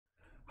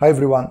Hi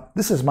everyone,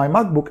 this is my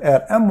MacBook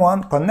Air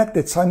M1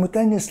 connected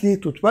simultaneously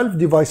to 12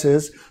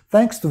 devices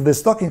thanks to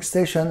this docking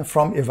station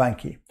from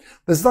Ivanky.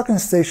 This docking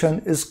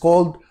station is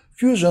called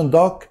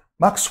FusionDock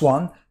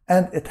Max1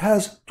 and it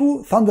has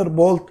two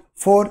Thunderbolt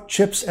 4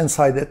 chips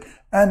inside it,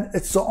 and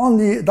it's the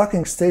only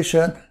docking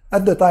station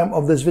at the time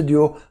of this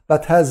video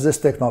that has this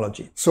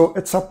technology. So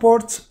it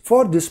supports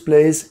 4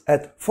 displays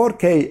at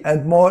 4K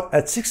and more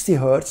at 60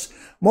 Hz.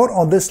 More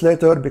on this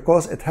later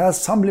because it has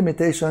some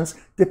limitations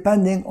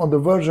depending on the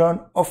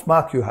version of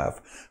Mac you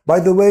have. By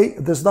the way,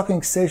 this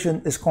docking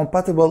station is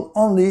compatible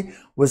only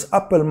with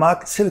Apple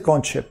Mac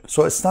Silicon chip,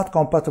 so it's not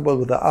compatible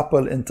with the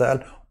Apple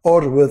Intel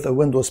or with a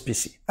Windows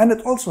PC. And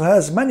it also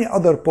has many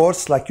other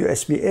ports like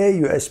USB-A,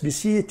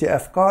 USB-C,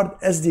 TF card,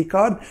 SD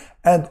card,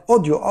 and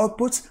audio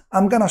outputs.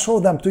 I'm gonna show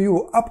them to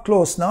you up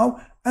close now,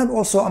 and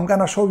also I'm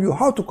gonna show you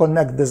how to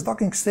connect this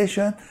docking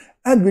station,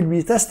 and we'll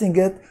be testing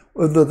it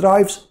with the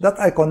drives that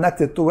I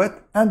connected to it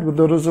and with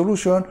the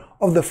resolution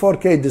of the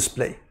 4K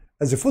display.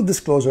 As a full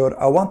disclosure,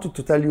 I wanted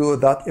to tell you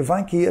that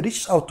Ivanky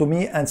reached out to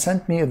me and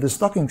sent me this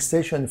docking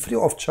station free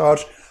of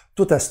charge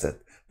to test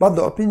it. But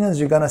the opinions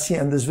you're gonna see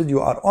in this video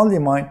are only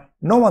mine.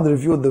 No one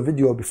reviewed the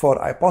video before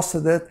I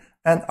posted it,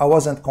 and I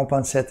wasn't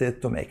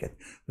compensated to make it.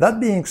 That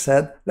being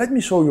said, let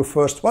me show you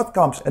first what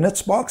comes in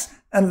its box,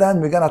 and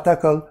then we're gonna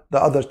tackle the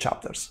other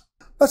chapters.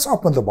 Let's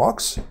open the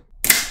box.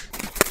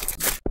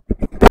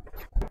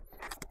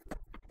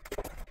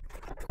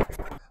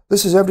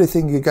 This is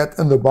everything you get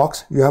in the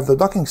box. You have the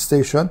docking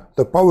station,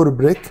 the power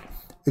brick,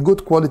 a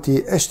good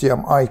quality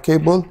HDMI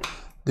cable,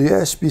 the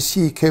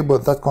USB-C cable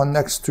that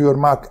connects to your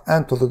Mac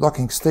and to the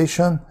docking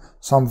station,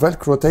 some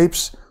Velcro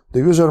tapes, the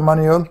user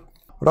manual,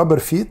 rubber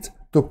feet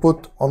to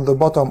put on the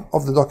bottom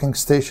of the docking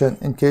station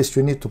in case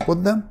you need to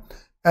put them,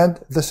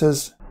 and this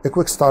is a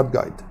quick start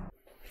guide.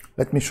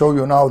 Let me show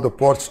you now the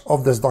ports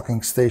of this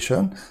docking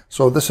station.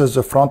 So this is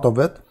the front of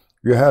it.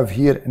 You have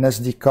here an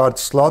SD card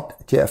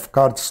slot, TF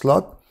card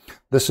slot.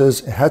 This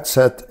is a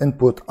headset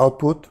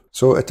input-output,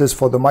 so it is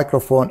for the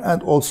microphone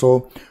and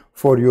also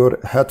for your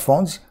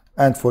headphones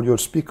and for your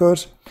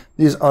speakers.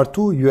 These are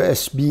two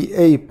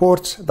USB-A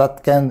ports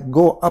that can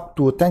go up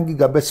to 10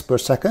 gigabits per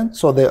second,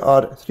 so they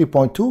are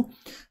 3.2.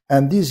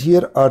 And these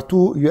here are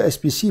two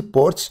USB-C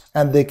ports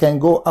and they can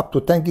go up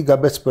to 10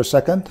 gigabits per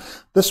second.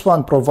 This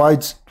one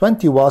provides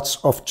 20 watts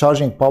of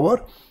charging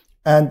power,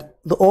 and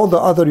all the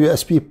other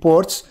USB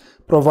ports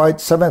provide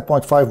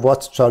 7.5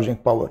 watts charging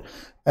power.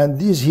 And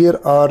these here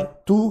are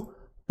two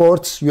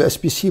ports,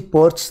 USB-C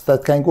ports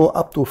that can go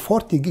up to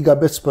 40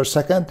 gigabits per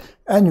second,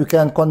 and you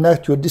can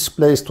connect your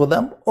displays to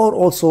them or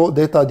also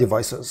data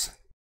devices.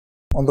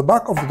 On the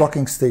back of the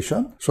docking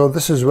station, so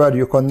this is where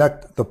you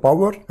connect the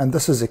power, and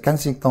this is a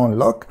Kensington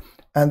lock,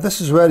 and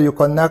this is where you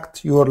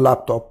connect your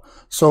laptop.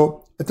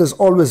 So it is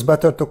always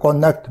better to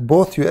connect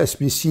both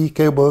USB-C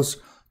cables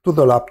to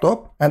the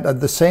laptop, and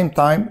at the same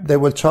time they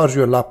will charge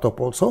your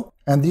laptop also.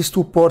 And these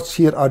two ports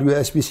here are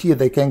USB-C,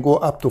 they can go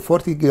up to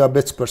 40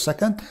 gigabits per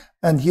second,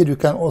 and here you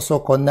can also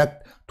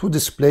connect two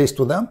displays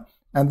to them,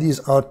 and these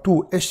are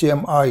two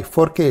HDMI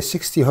 4K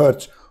 60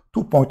 Hz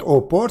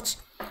 2.0 ports.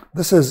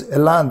 This is a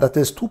LAN that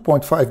is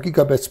 2.5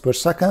 gigabits per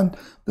second.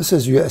 This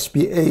is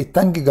USB-A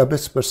 10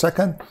 gigabits per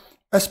second,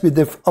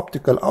 SPDIF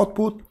optical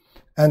output,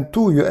 and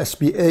two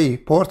USB-A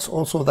ports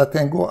also that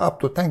can go up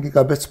to 10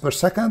 gigabits per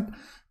second.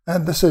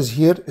 And this is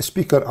here a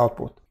speaker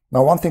output.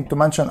 Now, one thing to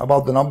mention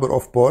about the number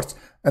of ports.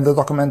 In the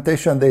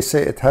documentation they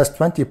say it has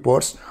 20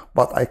 ports,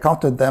 but I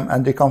counted them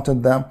and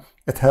recounted them.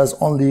 It has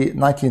only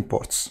 19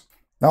 ports.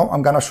 Now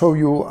I'm gonna show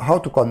you how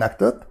to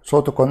connect it.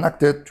 So to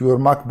connect it to your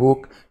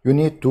MacBook, you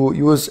need to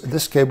use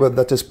this cable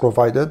that is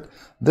provided.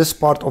 This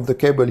part of the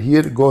cable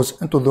here goes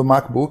into the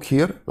MacBook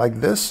here like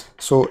this.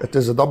 So it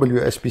is a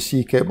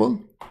WSB-C cable.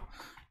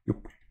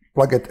 You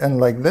plug it in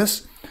like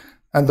this,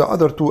 and the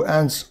other two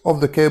ends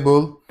of the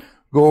cable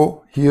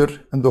go here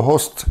in the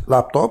host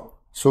laptop.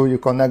 So you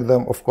connect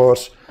them, of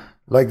course,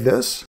 like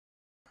this.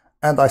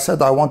 And I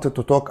said I wanted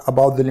to talk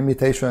about the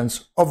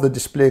limitations of the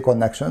display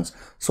connections.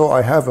 So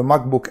I have a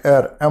MacBook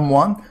Air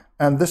M1,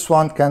 and this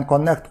one can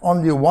connect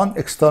only one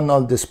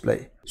external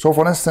display. So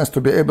for instance,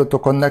 to be able to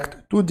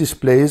connect two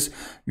displays,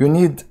 you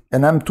need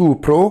an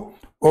M2 Pro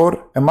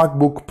or a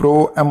MacBook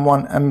Pro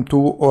M1, M2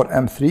 or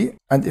M3.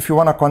 And if you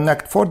want to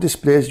connect 4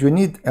 displays, you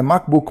need a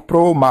MacBook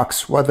Pro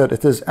Max, whether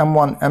it is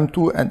M1,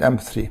 M2 and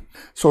M3.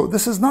 So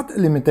this is not a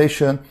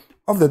limitation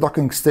of the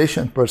docking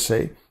station per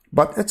se,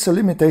 but it's a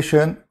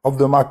limitation of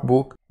the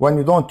MacBook when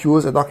you don't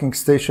use a docking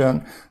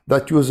station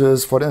that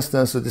uses, for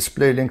instance, the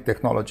display link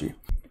technology.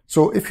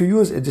 So if you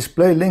use a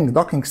display link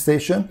docking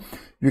station,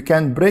 you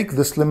can break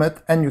this limit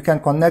and you can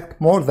connect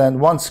more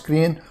than one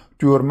screen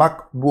to your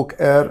MacBook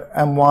Air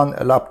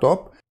M1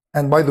 laptop.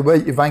 And by the way,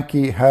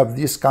 Ivanky have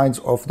these kinds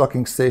of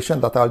docking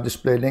station that are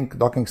display link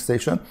docking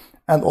station,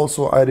 and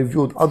also I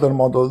reviewed other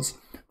models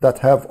that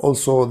have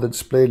also the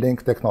display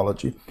link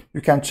technology. You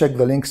can check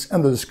the links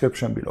in the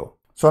description below.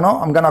 So now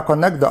I'm gonna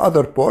connect the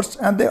other ports,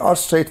 and they are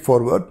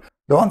straightforward.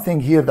 The one thing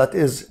here that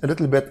is a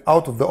little bit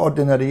out of the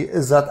ordinary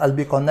is that I'll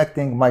be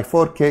connecting my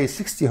 4K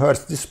 60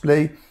 Hz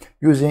display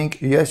using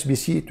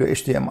USB-C to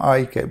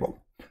HDMI cable.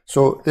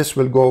 So this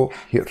will go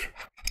here.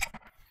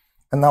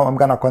 And now I'm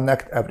gonna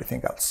connect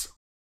everything else.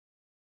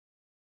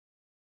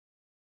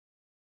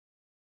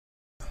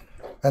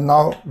 And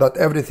now that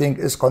everything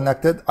is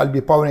connected, I'll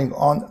be powering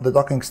on the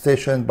docking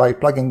station by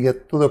plugging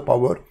it to the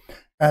power.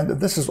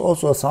 And this is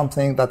also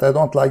something that I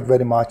don't like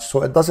very much.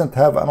 So it doesn't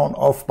have an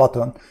on-off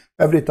button.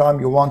 Every time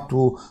you want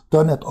to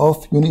turn it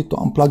off, you need to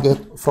unplug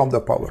it from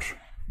the power.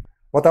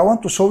 What I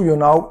want to show you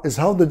now is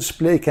how the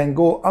display can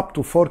go up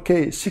to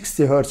 4K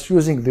 60 Hz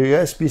using the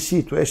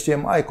USB-C to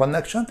HDMI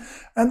connection.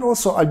 And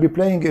also I'll be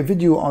playing a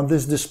video on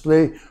this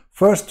display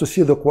first to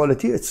see the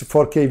quality. It's a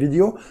 4K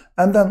video.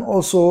 And then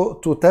also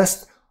to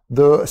test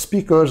the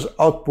speaker's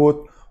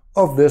output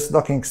of this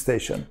docking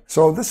station.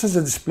 So this is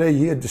a display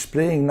here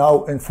displaying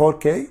now in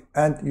 4K,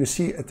 and you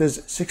see it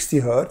is 60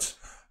 Hz.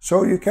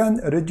 So you can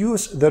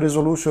reduce the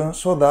resolution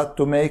so that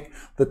to make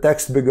the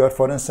text bigger.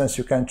 For instance,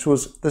 you can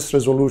choose this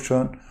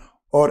resolution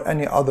or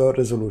any other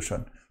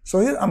resolution. So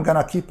here I'm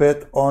gonna keep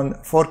it on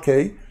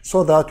 4K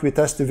so that we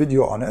test the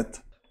video on it.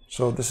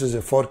 So this is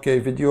a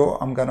 4K video.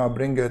 I'm gonna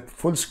bring it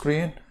full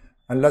screen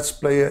and let's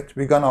play it.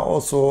 We're gonna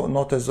also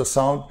notice the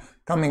sound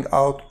coming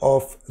out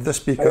of the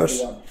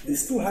speakers.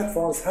 These two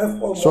headphones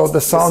have almost so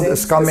the sound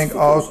is coming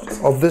out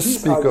of this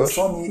speaker.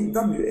 Sony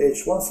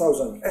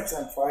WH-1000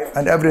 XM5,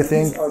 and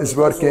everything is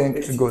working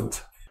good.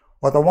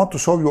 What I want to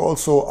show you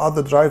also are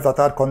the drives that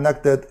are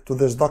connected to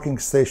this docking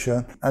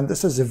station, and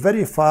this is a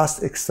very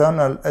fast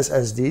external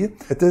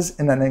SSD. It is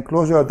in an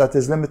enclosure that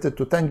is limited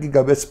to 10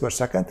 gigabits per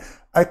second.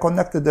 I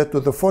connected it to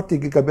the 40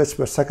 gigabits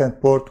per second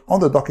port on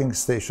the docking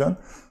station.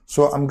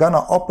 So I'm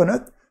gonna open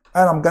it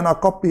and I'm gonna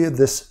copy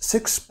this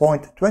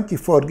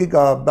 6.24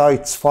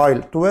 gigabytes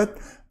file to it,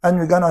 and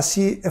we're gonna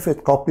see if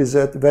it copies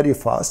it very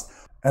fast.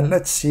 And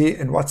let's see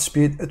in what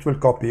speed it will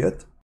copy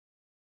it.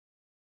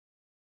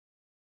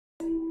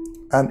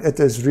 And it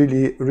is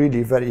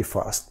really very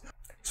fast.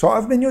 So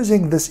I've been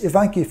using this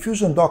Ivanky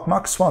FusionDock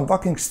Max1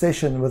 docking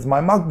station with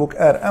my MacBook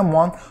Air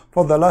M1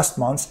 for the last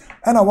months,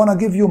 and I want to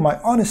give you my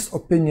honest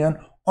opinion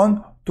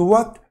on to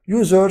what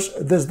users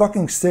this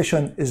docking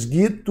station is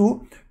geared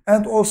to,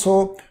 and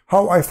also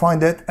how I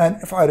find it and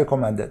if I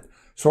recommend it.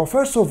 So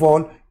first of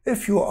all,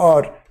 if you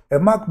are a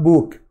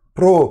MacBook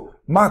Pro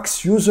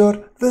Max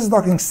user, this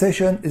docking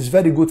station is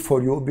very good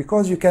for you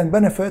because you can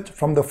benefit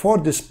from the 4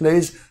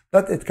 displays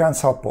that it can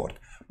support.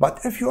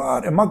 But if you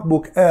are a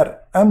MacBook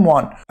Air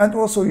M1 and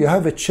also you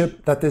have a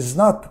chip that is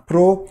not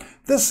Pro,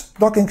 this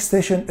docking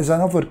station is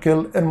an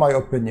overkill in my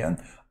opinion,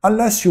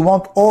 unless you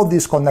want all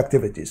these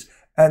connectivities.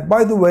 And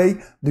by the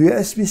way, the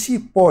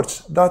USB-C ports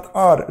that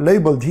are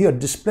labeled here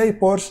display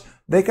ports,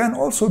 they can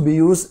also be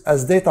used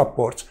as data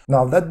ports.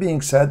 Now that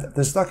being said,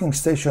 this docking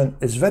station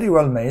is very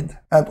well made,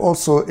 and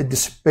also it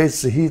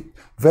dissipates the heat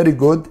very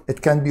good.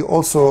 It can be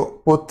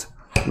also put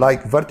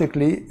like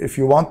vertically if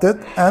you want it,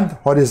 and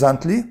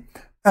horizontally,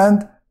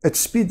 and its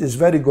speed is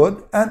very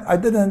good, and I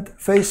didn't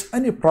face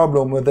any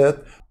problem with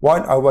it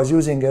while I was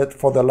using it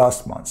for the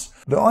last months.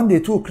 The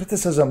only 2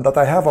 criticisms that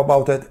I have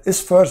about it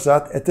is first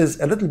that it is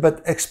a little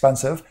bit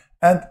expensive,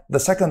 and the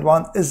second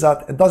one is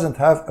that it doesn't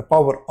have a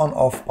power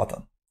on-off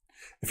button.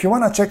 If you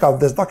want to check out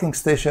this docking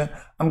station,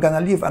 I'm gonna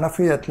leave an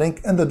affiliate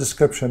link in the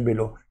description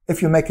below.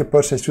 If you make a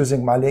purchase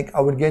using my link, I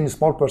will gain a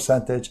small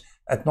percentage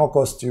at no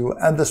cost to you,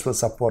 and this will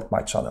support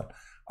my channel.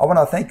 I want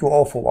to thank you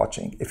all for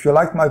watching. If you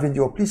liked my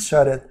video, please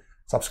share it,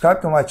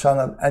 subscribe to my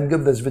channel, and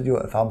give this video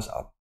a thumbs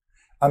up.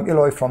 I'm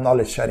Eloy from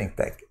Knowledge Sharing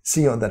Tech.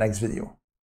 See you in the next video.